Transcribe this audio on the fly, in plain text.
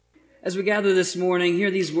As we gather this morning, hear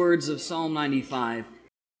these words of Psalm 95.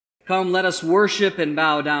 Come, let us worship and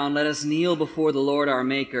bow down. Let us kneel before the Lord our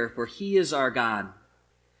Maker, for He is our God.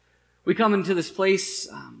 We come into this place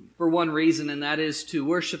for one reason, and that is to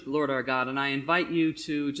worship the Lord our God. And I invite you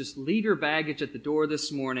to just leave your baggage at the door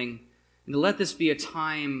this morning and to let this be a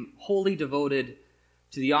time wholly devoted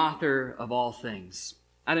to the author of all things.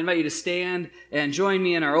 I'd invite you to stand and join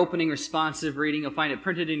me in our opening responsive reading. You'll find it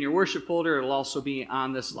printed in your worship folder. It'll also be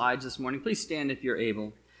on the slides this morning. Please stand if you're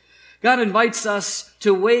able. God invites us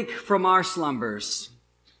to wake from our slumbers.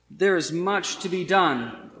 There is much to be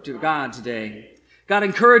done to God today. God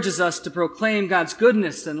encourages us to proclaim God's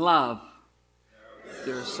goodness and love.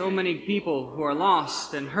 There are so many people who are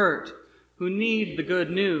lost and hurt, who need the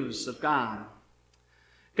good news of God.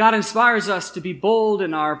 God inspires us to be bold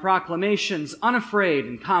in our proclamations, unafraid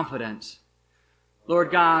and confident. Lord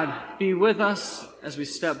God, be with us as we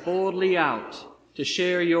step boldly out to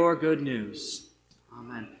share your good news.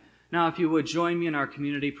 Amen. Now, if you would join me in our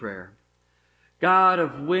community prayer. God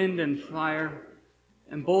of wind and fire,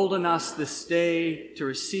 embolden us this day to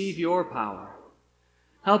receive your power.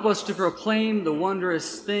 Help us to proclaim the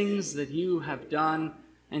wondrous things that you have done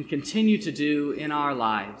and continue to do in our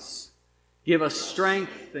lives. Give us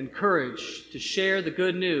strength and courage to share the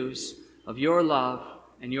good news of your love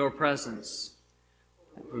and your presence.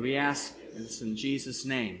 We ask this in Jesus'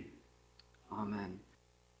 name. Amen.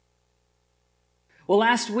 Well,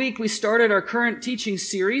 last week we started our current teaching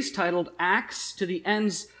series titled Acts to the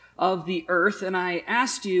Ends of the Earth, and I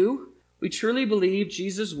asked you, we truly believe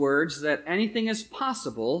Jesus' words that anything is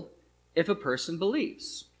possible if a person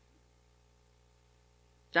believes.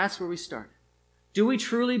 That's where we started. Do we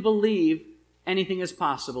truly believe anything is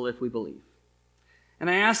possible if we believe? And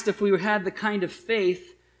I asked if we had the kind of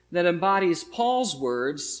faith that embodies Paul's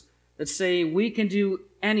words that say we can do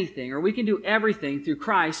anything or we can do everything through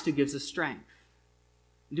Christ who gives us strength.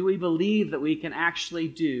 Do we believe that we can actually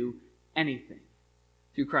do anything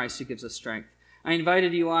through Christ who gives us strength? I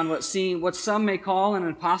invited you on what some may call an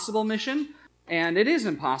impossible mission, and it is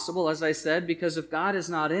impossible, as I said, because if God is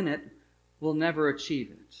not in it, we'll never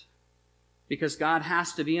achieve it. Because God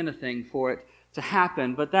has to be in a thing for it to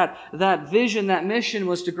happen. But that vision, that mission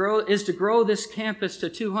is to grow this campus to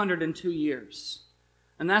 202 years.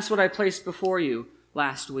 And that's what I placed before you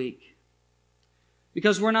last week.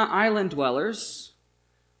 Because we're not island dwellers.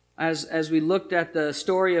 As we looked at the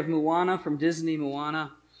story of Moana from Disney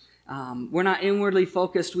Moana, we're not inwardly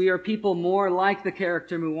focused. We are people more like the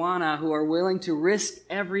character Moana who are willing to risk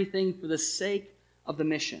everything for the sake of the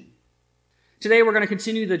mission. Today we're going to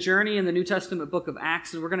continue the journey in the New Testament book of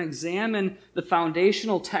Acts, and we're going to examine the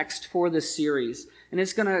foundational text for this series. And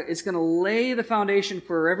it's going to lay the foundation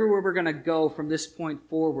for everywhere we're going to go from this point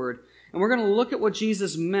forward. And we're going to look at what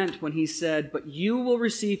Jesus meant when he said, "But you will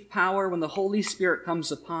receive power when the Holy Spirit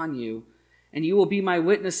comes upon you, and you will be my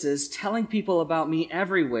witnesses, telling people about me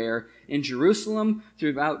everywhere, in Jerusalem,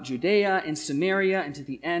 throughout Judea, in Samaria, and to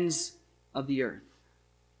the ends of the earth."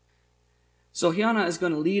 So Hiana is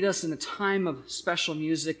going to lead us in a time of special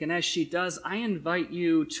music, and as she does, I invite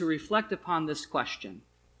you to reflect upon this question.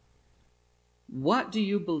 What do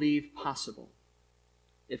you believe possible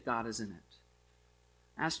if God is in it?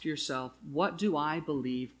 Ask yourself, what do I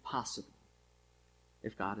believe possible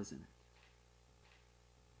if God is in it?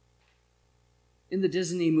 In the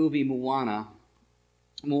Disney movie Moana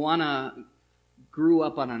grew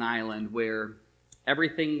up on an island where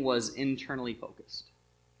everything was internally focused.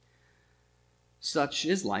 Such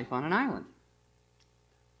is life on an island.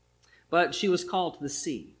 But she was called to the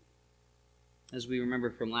sea, as we remember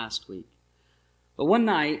from last week. But one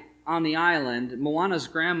night on the island, Moana's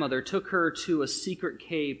grandmother took her to a secret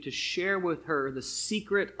cave to share with her the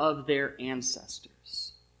secret of their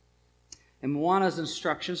ancestors. And Moana's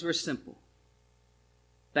instructions were simple.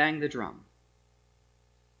 Bang the drum.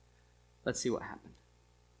 Let's see what happened.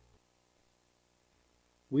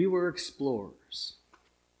 We were explorers.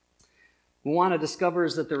 Moana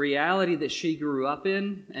discovers that the reality that she grew up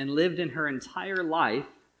in and lived in her entire life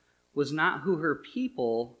was not who her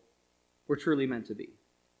people were truly meant to be.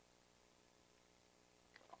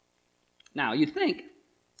 Now, you'd think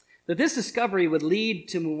that this discovery would lead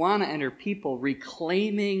to Moana and her people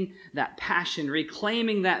reclaiming that passion,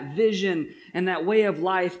 reclaiming that vision and that way of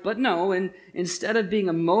life. But no, instead of being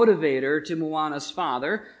a motivator to Moana's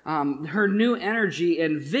father, her new energy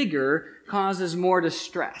and vigor causes more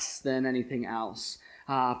distress than anything else.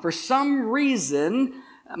 For some reason,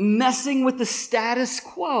 messing with the status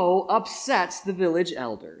quo upsets the village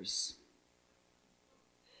elders.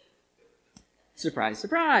 Surprise,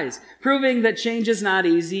 surprise. Proving that change is not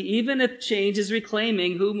easy, even if change is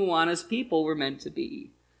reclaiming who Moana's people were meant to be.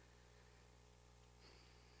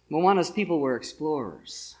 Moana's people were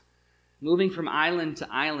explorers. Moving from island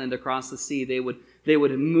to island across the sea, they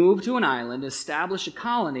would move to an island, establish a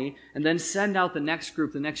colony, and then send out the next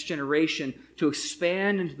group, the next generation, to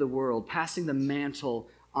expand into the world, passing the mantle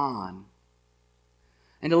on.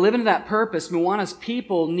 And to live into that purpose, Moana's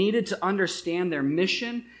people needed to understand their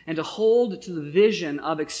mission and to hold to the vision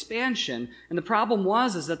of expansion. And the problem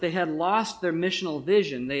was that they had lost their missional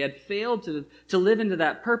vision. They had failed to live into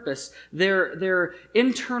that purpose. Their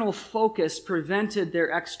internal focus prevented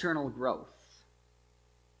their external growth.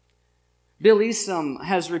 Bill Easom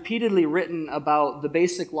has repeatedly written about the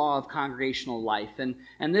basic law of congregational life.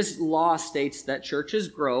 And this law states that churches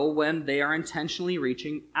grow when they are intentionally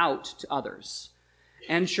reaching out to others.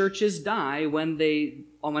 And churches die when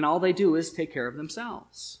all they do is take care of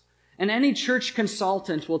themselves. And any church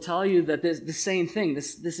consultant will tell you that the same thing,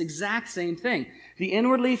 this exact same thing. The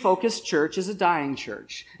inwardly focused church is a dying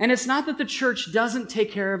church. And it's not that the church doesn't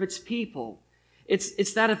take care of its people.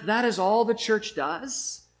 It's that if that is all the church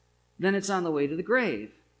does, then it's on the way to the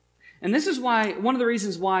grave. And this is why, one of the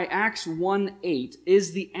reasons why Acts 1:8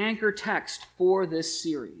 is the anchor text for this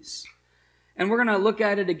series. And we're going to look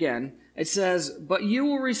at it again. It says, "But you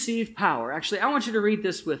will receive power." Actually, I want you to read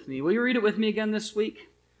this with me. Will you read it with me again this week?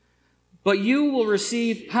 "But you will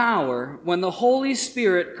receive power when the Holy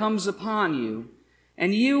Spirit comes upon you,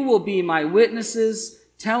 and you will be my witnesses,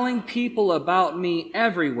 telling people about me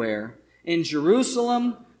everywhere, in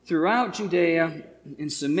Jerusalem, throughout Judea, in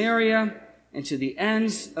Samaria, and to the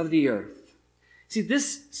ends of the earth." See,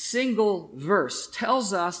 this single verse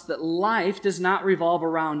tells us that life does not revolve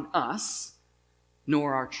around us,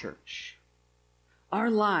 nor our church.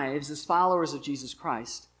 Our lives as followers of Jesus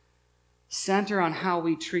Christ center on how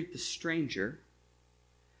we treat the stranger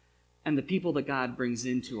and the people that God brings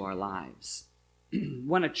into our lives.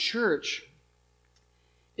 When a church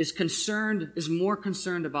is more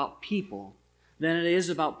concerned about people than it is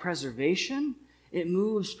about preservation, it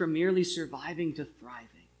moves from merely surviving to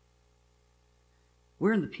thriving.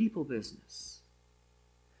 We're in the people business.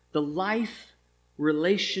 The life,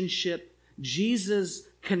 relationship, Jesus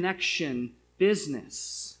connection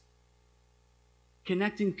business.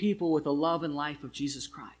 Connecting people with the love and life of Jesus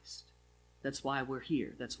Christ. That's why we're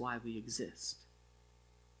here. That's why we exist.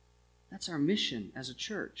 That's our mission as a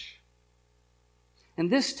church. And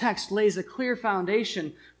this text lays a clear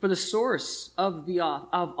foundation for the source of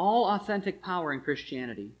all authentic power in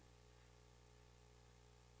Christianity.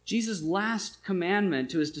 Jesus' last commandment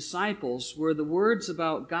to his disciples were the words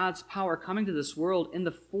about God's power coming to this world in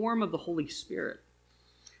the form of the Holy Spirit.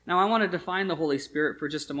 Now, I want to define the Holy Spirit for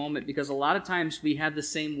just a moment because a lot of times we have the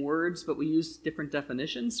same words, but we use different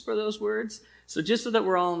definitions for those words. So just so that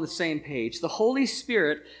we're all on the same page, the Holy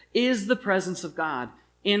Spirit is the presence of God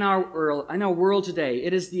in our world today.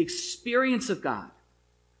 It is the experience of God.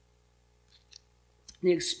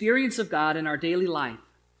 The experience of God in our daily life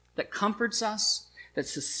that comforts us, that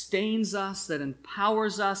sustains us, that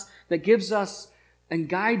empowers us, that gives us and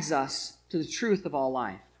guides us to the truth of all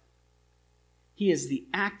life. He is the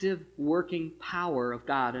active, working power of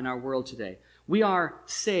God in our world today. We are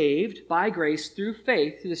saved by grace through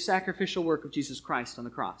faith, through the sacrificial work of Jesus Christ on the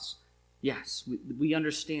cross. Yes, we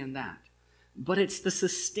understand that. But it's the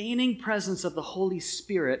sustaining presence of the Holy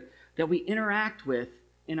Spirit that we interact with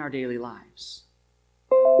in our daily lives.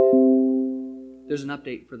 There's an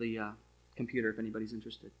update for the computer if anybody's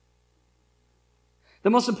interested. The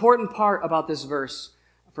most important part about this verse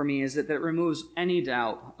for me is that it removes any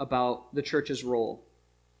doubt about the church's role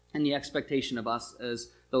and the expectation of us as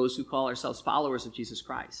those who call ourselves followers of Jesus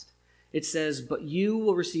Christ. It says, "But you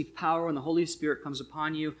will receive power when the Holy Spirit comes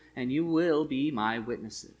upon you, and you will be my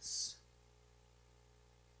witnesses."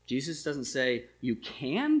 Jesus doesn't say, you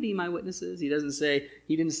can be my witnesses. He didn't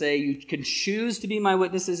say you can choose to be my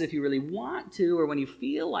witnesses if you really want to or when you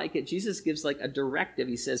feel like it. Jesus gives like a directive.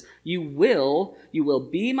 He says, you will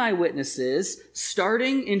be my witnesses,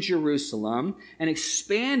 starting in Jerusalem and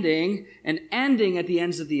expanding and ending at the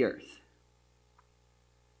ends of the earth.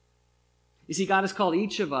 You see, God has called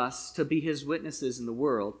each of us to be his witnesses in the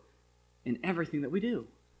world in everything that we do.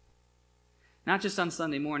 Not just on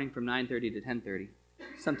Sunday morning from 9:30 to 10:30.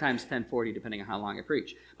 Sometimes 10:40, depending on how long I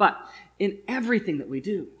preach. But in everything that we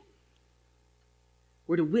do,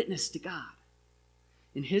 we're to witness to God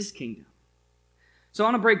in his kingdom. So I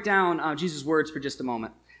want to break down Jesus' words for just a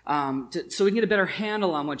moment so we can get a better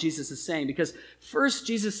handle on what Jesus is saying. Because first,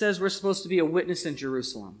 Jesus says we're supposed to be a witness in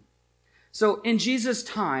Jerusalem. So in Jesus'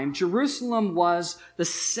 time, Jerusalem was the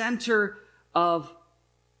center of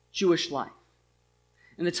Jewish life.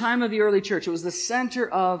 In the time of the early church, it was the center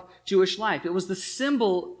of Jewish life. It was the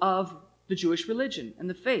symbol of the Jewish religion and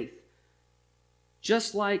the faith.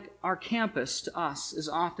 just like our campus to us is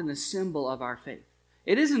often the symbol of our faith.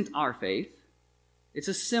 It isn't our faith. It's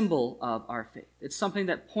a symbol of our faith. It's something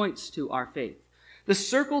that points to our faith. The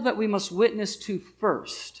circle that we must witness to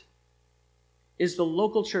first is the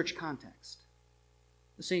local church context,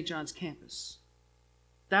 the St. John's campus.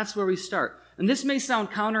 That's where we start. And this may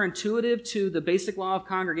sound counterintuitive to the basic law of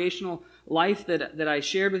congregational life that I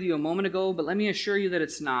shared with you a moment ago, but let me assure you that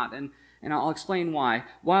it's not, and I'll explain why.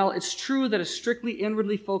 While it's true that a strictly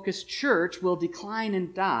inwardly focused church will decline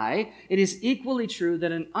and die, it is equally true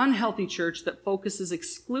that an unhealthy church that focuses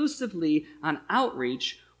exclusively on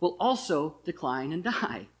outreach will also decline and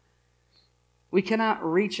die. We cannot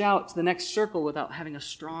reach out to the next circle without having a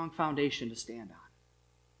strong foundation to stand on.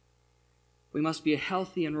 We must be a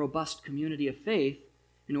healthy and robust community of faith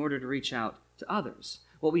in order to reach out to others.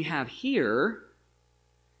 What we have here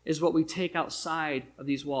is what we take outside of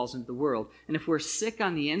these walls into the world. And if we're sick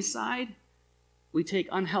on the inside, we take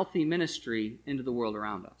unhealthy ministry into the world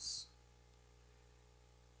around us.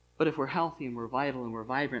 But if we're healthy and we're vital and we're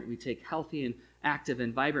vibrant, we take healthy and active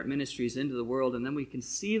and vibrant ministries into the world, and then we can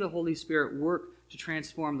see the Holy Spirit work to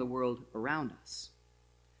transform the world around us.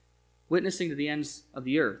 Witnessing to the ends of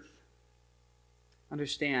the earth.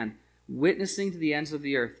 Understand, witnessing to the ends of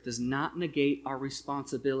the earth does not negate our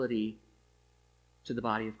responsibility to the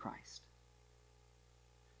body of Christ.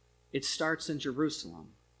 It starts in Jerusalem.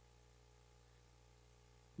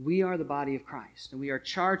 We are the body of Christ, and we are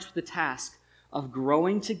charged with the task of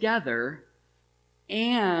growing together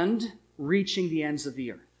and reaching the ends of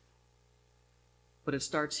the earth. But it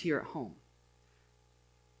starts here at home,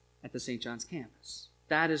 at the St. John's campus.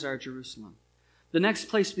 That is our Jerusalem. The next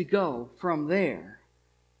place we go from there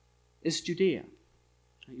is Judea.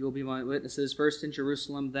 You will be my witnesses first in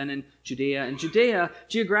Jerusalem, then in Judea. And Judea,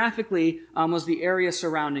 geographically, was the area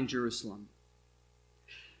surrounding Jerusalem.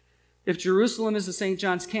 If Jerusalem is the St.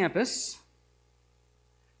 John's campus,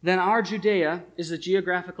 then our Judea is the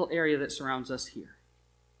geographical area that surrounds us here.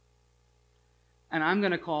 And I'm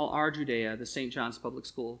going to call our Judea the St. John's Public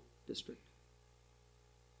School District.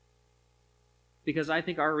 Because I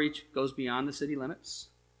think our reach goes beyond the city limits.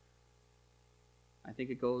 I think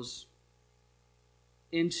it goes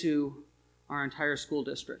into our entire school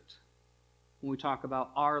district when we talk about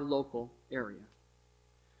our local area.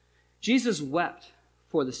 Jesus wept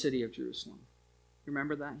for the city of Jerusalem.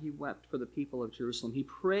 Remember that? He wept for the people of Jerusalem. He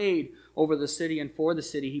prayed over the city and for the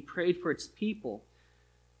city. He prayed for its people.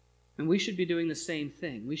 And we should be doing the same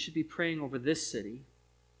thing. We should be praying over this city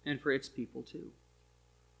and for its people too.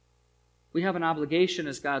 We have an obligation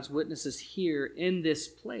as God's witnesses here in this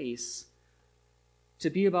place to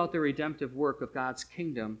be about the redemptive work of God's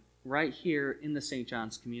kingdom right here in the St.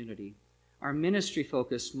 John's community. Our ministry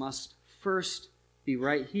focus must first be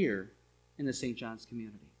right here in the St. John's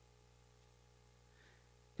community.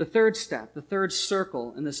 The third step, the third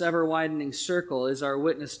circle in this ever-widening circle is our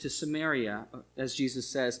witness to Samaria, as Jesus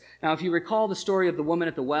says. Now, if you recall the story of the woman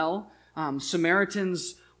at the well,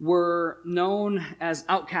 Samaritans were known as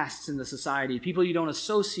outcasts in the society, people you don't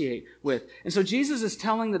associate with. And so Jesus is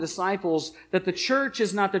telling the disciples that the church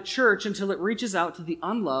is not the church until it reaches out to the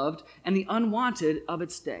unloved and the unwanted of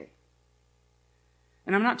its day.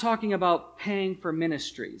 And I'm not talking about paying for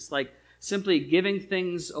ministries, like simply giving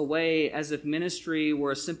things away as if ministry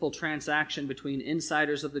were a simple transaction between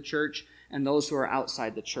insiders of the church and those who are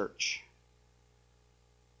outside the church.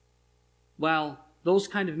 Well, those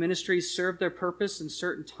kind of ministries serve their purpose in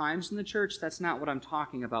certain times in the church. That's not what I'm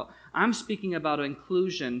talking about. I'm speaking about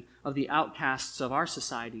inclusion of the outcasts of our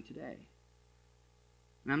society today.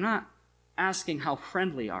 And I'm not asking how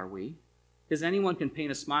friendly are we, because anyone can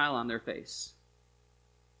paint a smile on their face.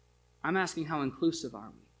 I'm asking how inclusive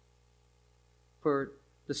are we for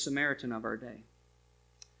the Samaritan of our day.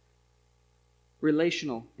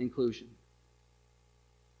 Relational inclusion.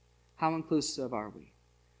 How inclusive are we?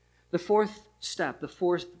 The fourth step, the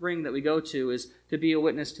fourth ring that we go to is to be a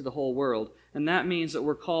witness to the whole world. And that means that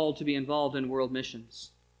we're called to be involved in world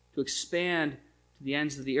missions, to expand to the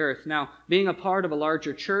ends of the earth. Now, being a part of a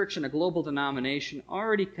larger church and a global denomination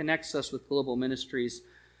already connects us with global ministries,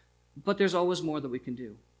 but there's always more that we can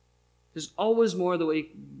do. There's always more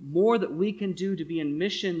that we can do to be in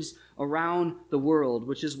missions around the world,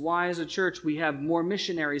 which is why as a church we have more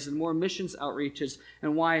missionaries and more missions outreaches,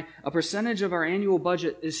 and why a percentage of our annual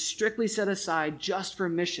budget is strictly set aside just for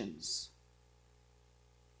missions.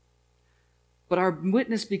 But our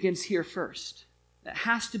witness begins here first. It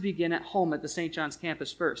has to begin at home at the St. John's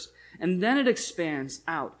campus first, and then it expands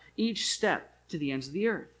out each step to the ends of the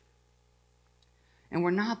earth. And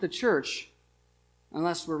we're not the church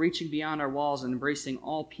unless we're reaching beyond our walls and embracing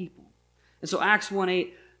all people. And so Acts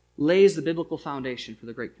 1:8 lays the biblical foundation for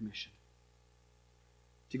the Great Commission.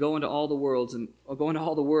 To go into all the world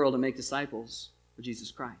and make disciples of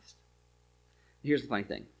Jesus Christ. Here's the funny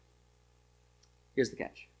thing. Here's the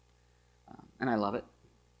catch. And I love it.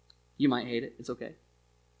 You might hate it. It's okay.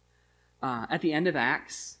 At the end of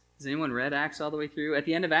Acts, has anyone read Acts all the way through? At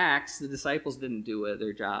the end of Acts, the disciples didn't do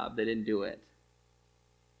their job. They didn't do it.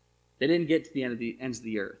 They didn't get to the ends of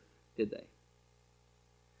the earth, did they?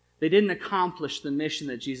 They didn't accomplish the mission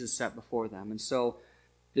that Jesus set before them. And so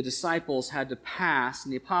the disciples had to pass,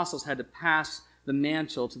 and the apostles had to pass the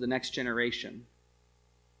mantle to the next generation.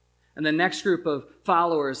 And the next group of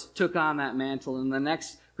followers took on that mantle, and the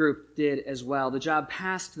next group did as well. The job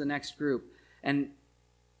passed to the next group, and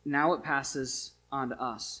now it passes on to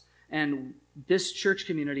us. And this church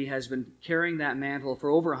community has been carrying that mantle for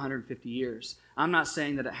over 150 years. I'm not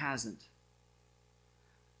saying that it hasn't.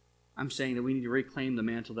 I'm saying that we need to reclaim the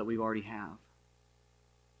mantle that we already have.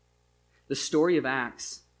 The story of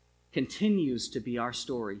Acts continues to be our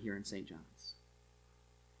story here in St. John's.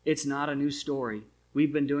 It's not a new story.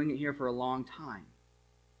 We've been doing it here for a long time.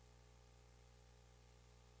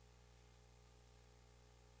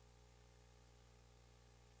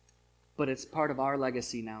 But it's part of our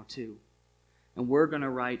legacy now too. And we're going to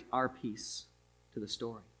write our piece to the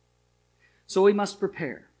story. So we must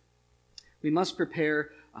prepare. We must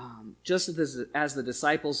prepare just as the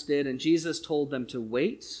disciples did, and Jesus told them to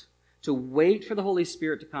wait for the Holy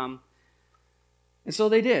Spirit to come. And so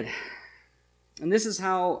they did. And this is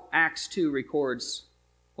how Acts 2 records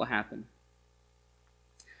what happened.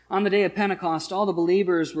 On the day of Pentecost, all the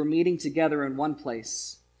believers were meeting together in one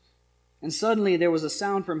place. And suddenly there was a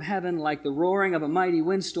sound from heaven like the roaring of a mighty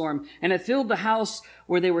windstorm, and it filled the house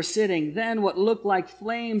where they were sitting. Then what looked like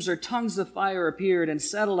flames or tongues of fire appeared and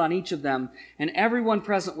settled on each of them. And everyone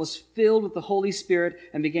present was filled with the Holy Spirit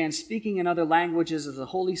and began speaking in other languages as the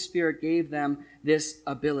Holy Spirit gave them this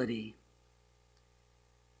ability.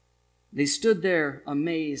 They stood there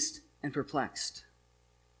amazed and perplexed.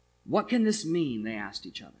 What can this mean? They asked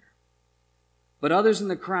each other. But others in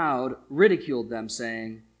the crowd ridiculed them,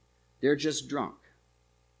 saying, "They're just drunk."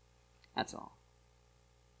 That's all.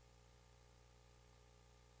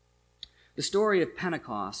 The story of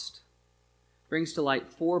Pentecost brings to light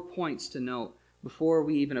 4 points to note before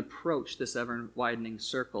we even approach this ever-widening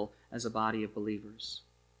circle as a body of believers.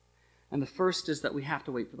 And the first is that we have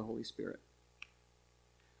to wait for the Holy Spirit.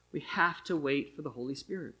 We have to wait for the Holy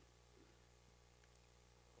Spirit.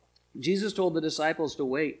 Jesus told the disciples to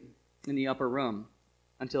wait in the upper room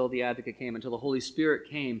until the advocate came, until the Holy Spirit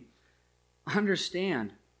came.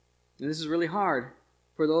 Understand, and this is really hard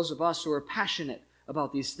for those of us who are passionate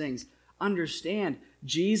about these things, understand,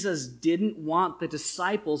 Jesus didn't want the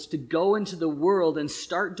disciples to go into the world and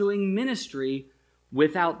start doing ministry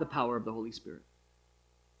without the power of the Holy Spirit.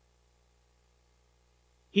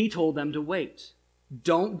 He told them to wait.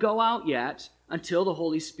 Don't go out yet until the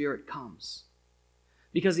Holy Spirit comes.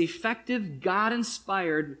 Because effective,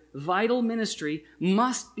 God-inspired, vital ministry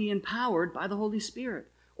must be empowered by the Holy Spirit,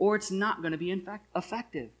 or it's not going to be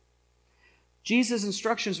effective. Jesus'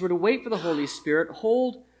 instructions were to wait for the Holy Spirit,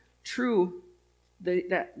 hold true.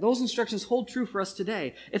 Those instructions hold true for us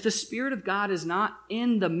today. If the Spirit of God is not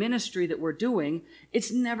in the ministry that we're doing,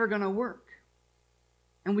 it's never going to work.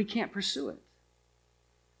 And we can't pursue it.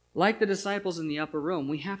 Like the disciples in the upper room,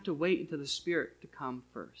 we have to wait until the Spirit to come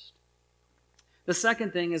first. The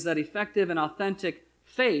second thing is that effective and authentic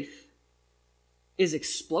faith is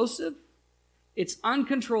explosive, it's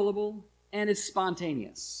uncontrollable, and it's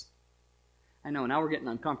spontaneous. I know, now we're getting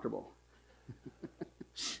uncomfortable.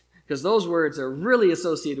 Because those words are really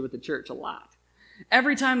associated with the church a lot.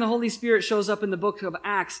 Every time the Holy Spirit shows up in the book of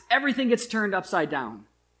Acts, everything gets turned upside down.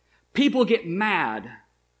 People get mad.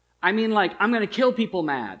 I mean, like, I'm going to kill people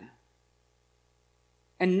mad.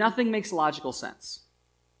 And nothing makes logical sense.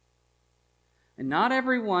 And not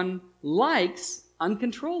everyone likes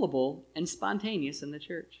uncontrollable and spontaneous in the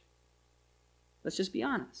church. Let's just be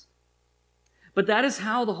honest. But that is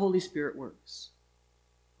how the Holy Spirit works.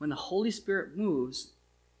 When the Holy Spirit moves,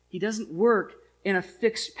 He doesn't work in a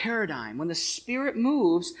fixed paradigm. When the Spirit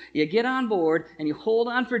moves, you get on board and you hold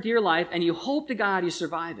on for dear life and you hope to God you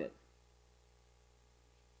survive it.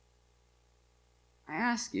 I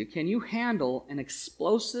ask you, can you handle an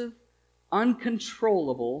explosive,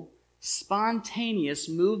 uncontrollable, spontaneous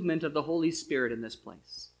movement of the Holy Spirit in this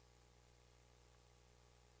place?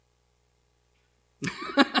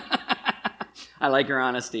 I like your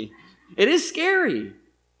honesty. It is scary.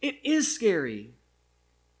 It is scary.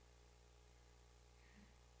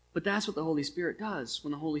 But that's what the Holy Spirit does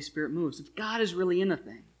when the Holy Spirit moves. If God is really in a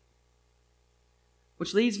thing.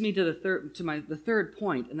 Which leads me to the third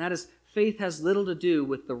point, and that is faith has little to do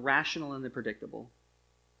with the rational and the predictable.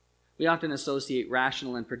 We often associate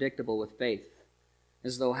rational and predictable with faith,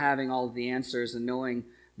 as though having all of the answers and knowing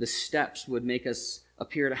the steps would make us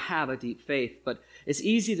appear to have a deep faith. But it's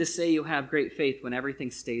easy to say you have great faith when everything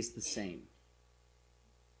stays the same.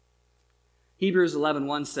 Hebrews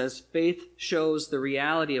 11:1 says, "Faith shows the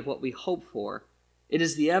reality of what we hope for. It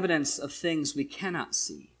is the evidence of things we cannot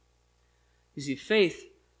see." You see,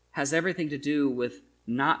 faith has everything to do with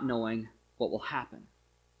not knowing what will happen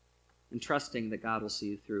and trusting that God will see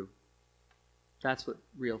you through. That's what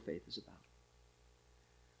real faith is about.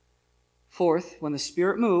 Fourth, when the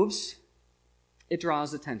Spirit moves, it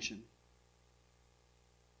draws attention.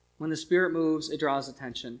 When the Spirit moves, it draws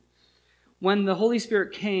attention. When the Holy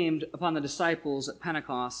Spirit came upon the disciples at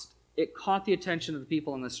Pentecost, it caught the attention of the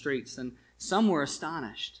people on the streets, and some were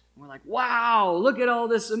astonished. We're like, wow, look at all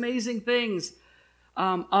this amazing things.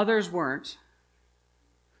 Others weren't.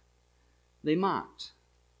 They mocked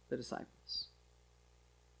the disciples.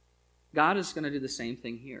 God is going to do the same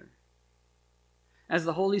thing here. As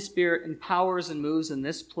the Holy Spirit empowers and moves in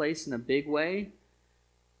this place in a big way,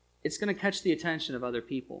 it's going to catch the attention of other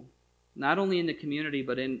people, not only in the community,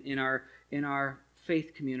 but in our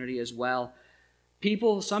faith community as well.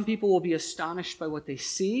 Some people will be astonished by what they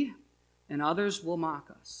see, and others will mock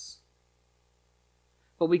us.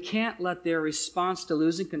 But we can't let their response to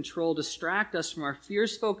losing control distract us from our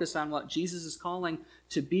fierce focus on what Jesus is calling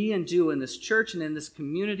to be and do in this church and in this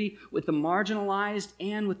community with the marginalized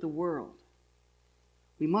and with the world.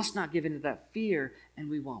 We must not give in to that fear, and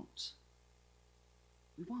we won't.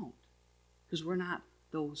 We won't, because we're not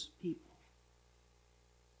those people.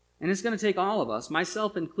 And it's going to take all of us,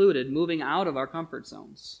 myself included, moving out of our comfort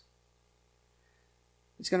zones.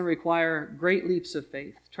 It's going to require great leaps of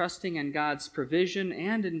faith, trusting in God's provision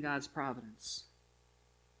and in God's providence.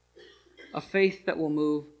 A faith that will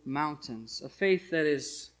move mountains. A faith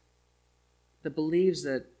that believes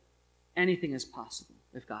that anything is possible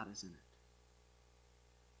if God is in it.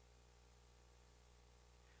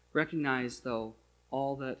 Recognize, though,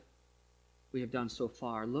 all that we have done so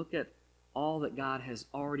far. Look at all that God has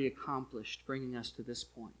already accomplished, bringing us to this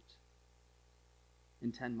point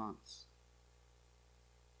in 10 months.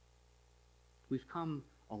 We've come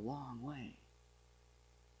a long way.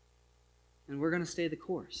 And we're going to stay the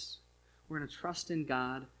course. We're going to trust in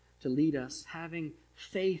God to lead us, having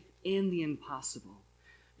faith in the impossible.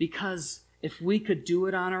 Because if we could do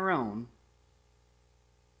it on our own,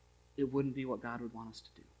 it wouldn't be what God would want us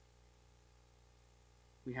to do.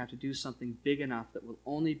 We have to do something big enough that will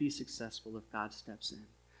only be successful if God steps in.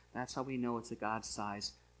 That's how we know it's a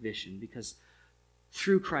God-sized vision, because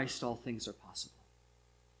through Christ all things are possible.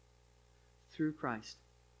 Through Christ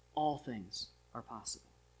all things are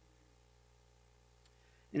possible.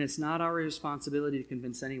 And it's not our responsibility to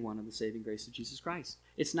convince anyone of the saving grace of Jesus Christ.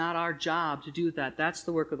 It's not our job to do that. That's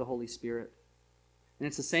the work of the Holy Spirit. And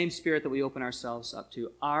it's the same Spirit that we open ourselves up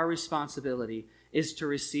to. Our responsibility is to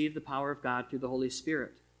receive the power of God through the Holy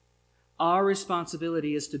Spirit. Our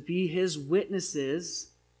responsibility is to be His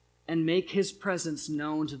witnesses and make His presence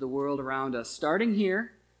known to the world around us, starting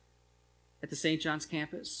here at the St. John's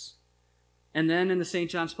campus, and then in the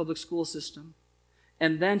St. John's public school system,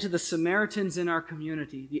 and then to the Samaritans in our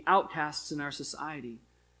community, the outcasts in our society,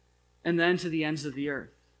 and then to the ends of the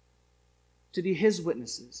earth, to be His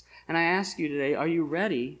witnesses. And I ask you today, are you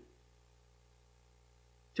ready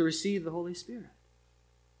to receive the Holy Spirit?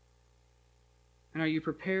 And are you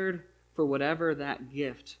prepared for whatever that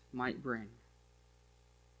gift might bring?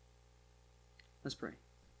 Let's pray.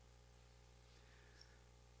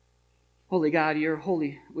 Holy God, you're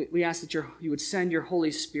holy. We ask that you would send your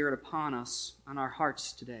Holy Spirit upon us, on our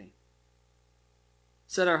hearts today.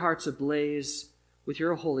 Set our hearts ablaze with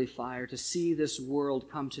your holy fire to see this world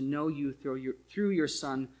come to know you through your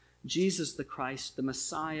Son, Jesus the Christ, the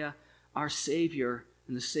Messiah, our Savior,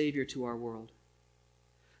 and the Savior to our world.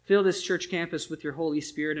 Fill this church campus with your Holy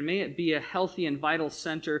Spirit, and may it be a healthy and vital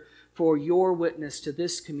center for your witness to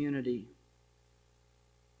this community.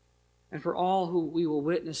 And for all who we will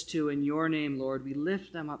witness to in your name, Lord, we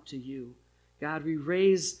lift them up to you. God, we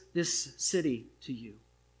raise this city to you.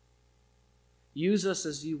 Use us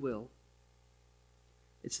as you will.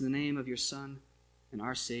 It's in the name of your Son and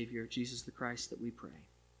our Savior, Jesus the Christ, that we pray.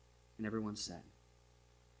 And everyone said,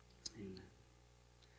 amen.